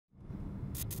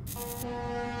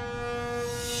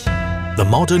The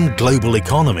modern global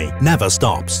economy never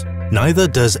stops. Neither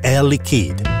does Air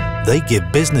Liquide. They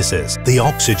give businesses the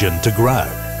oxygen to grow.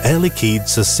 Air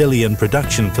Liquide's Sicilian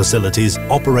production facilities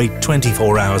operate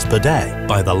 24 hours per day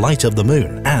by the light of the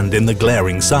moon and in the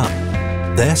glaring sun.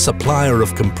 Their supplier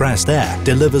of compressed air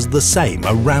delivers the same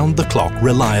around-the-clock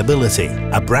reliability.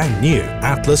 A brand new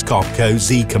Atlas Copco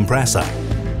Z-compressor.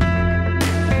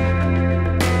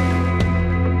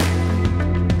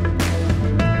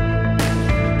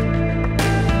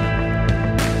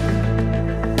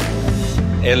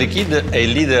 Air Liquide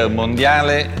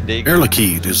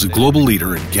is a global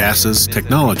leader in gases,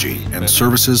 technology, and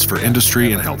services for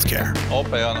industry and healthcare.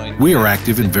 We are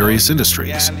active in various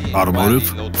industries: automotive,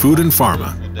 food and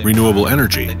pharma, renewable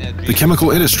energy, the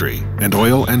chemical industry, and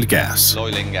oil and gas.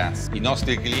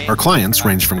 Our clients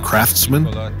range from craftsmen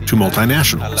to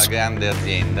multinationals.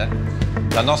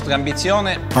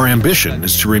 Our ambition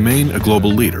is to remain a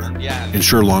global leader,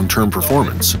 ensure long-term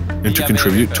performance, and to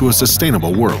contribute to a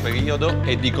sustainable world. Air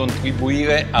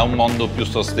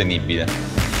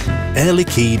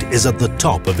Liquide is at the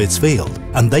top of its field,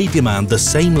 and they demand the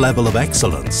same level of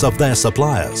excellence of their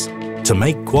suppliers. To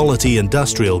make quality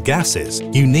industrial gases,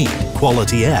 you need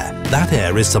quality air. That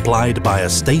air is supplied by a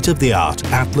state-of-the-art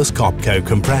Atlas Copco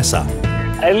compressor.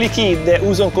 Air Liquide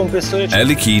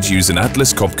use an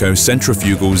Atlas Copco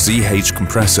centrifugal ZH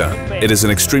compressor. It is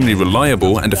an extremely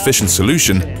reliable and efficient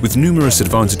solution with numerous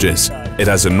advantages. It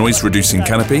has a noise-reducing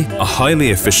canopy, a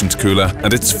highly efficient cooler,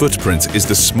 and its footprint is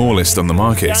the smallest on the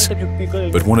market.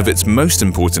 But one of its most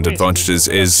important advantages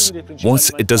is what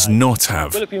it does not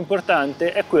have.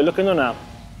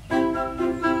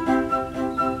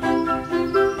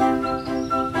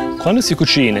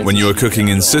 When you are cooking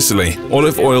in Sicily,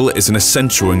 olive oil is an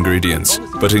essential ingredient.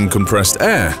 But in compressed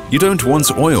air, you don't want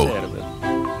oil.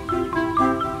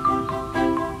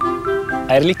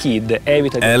 Air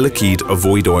Liquide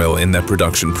avoid oil in their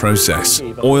production process.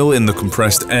 Oil in the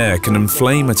compressed air can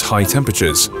inflame at high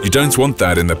temperatures. You don't want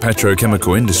that in the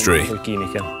petrochemical industry.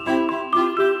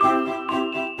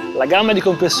 The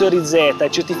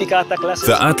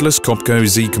Atlas Copco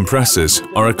Z-compressors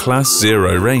are a Class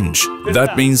 0 range.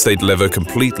 That means they deliver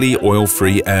completely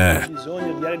oil-free air.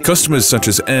 Customers such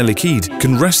as Air Liquide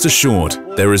can rest assured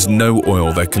there is no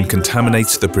oil that can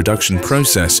contaminate the production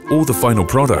process or the final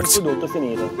product.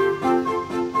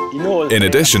 In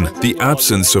addition, the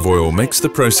absence of oil makes the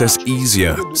process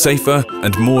easier, safer,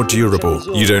 and more durable.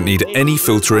 You don't need any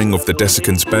filtering of the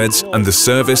desiccant beds, and the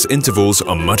service intervals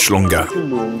are much longer.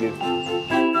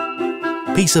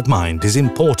 Peace of mind is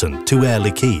important to Air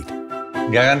Liquide.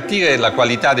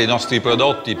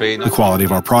 The quality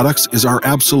of our products is our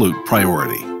absolute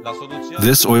priority.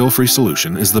 This oil-free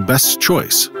solution is the best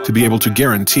choice to be able to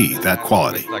guarantee that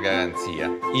quality.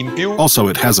 Also,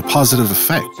 it has a positive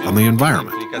effect on the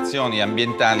environment.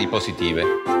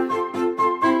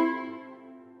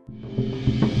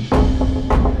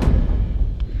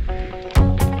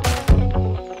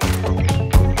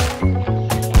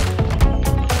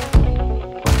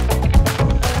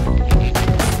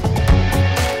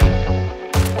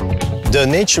 The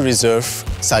nature reserve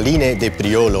Saline de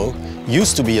Priolo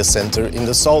used to be a center in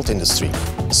the salt industry.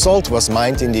 Salt was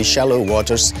mined in these shallow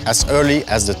waters as early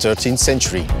as the 13th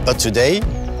century. But today,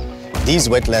 these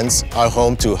wetlands are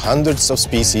home to hundreds of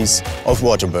species of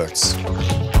water birds.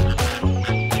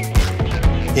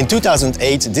 In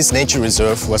 2008, this nature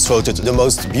reserve was voted the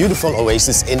most beautiful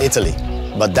oasis in Italy.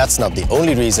 But that's not the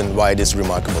only reason why it is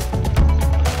remarkable.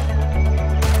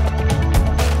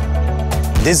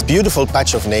 This beautiful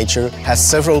patch of nature has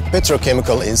several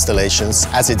petrochemical installations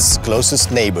as its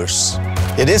closest neighbors.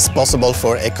 It is possible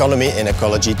for economy and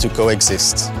ecology to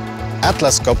coexist.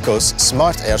 Atlas Copco's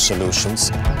smart air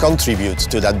solutions contribute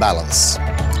to that balance.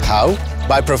 How?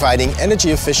 By providing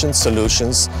energy-efficient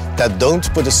solutions that don't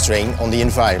put a strain on the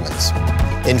environment.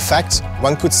 In fact,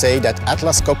 one could say that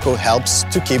Atlas Copco helps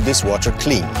to keep this water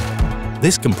clean.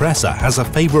 This compressor has a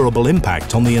favorable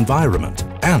impact on the environment,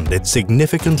 and it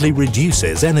significantly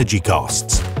reduces energy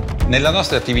costs. We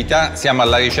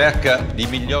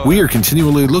are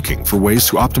continually looking for ways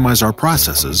to optimize our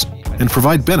processes and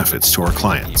provide benefits to our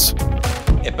clients.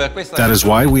 That is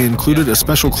why we included a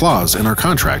special clause in our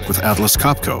contract with Atlas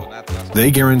Copco. They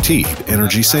guaranteed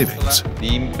energy savings.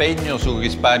 The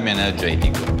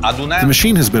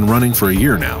machine has been running for a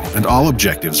year now, and all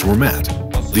objectives were met.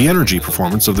 The energy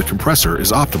performance of the compressor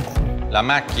is optimal.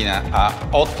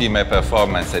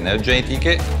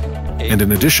 And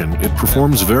in addition, it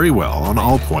performs very well on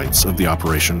all points of the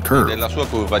operation curve.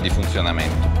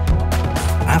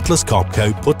 Atlas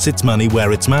Copco puts its money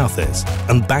where its mouth is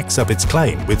and backs up its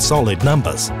claim with solid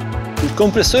numbers.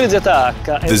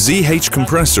 The ZH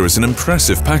compressor is an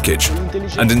impressive package,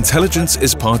 and intelligence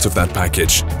is part of that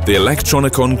package. The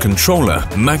Electronicon controller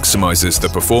maximizes the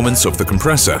performance of the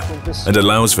compressor and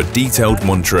allows for detailed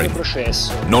monitoring.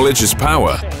 Knowledge is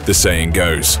power, the saying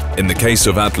goes. In the case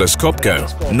of Atlas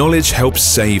Copco, knowledge helps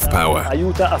save power.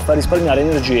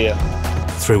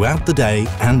 Throughout the day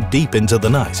and deep into the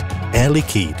night, Air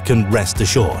Liquide can rest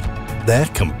assured their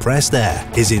compressed air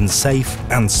is in safe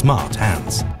and smart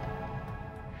hands.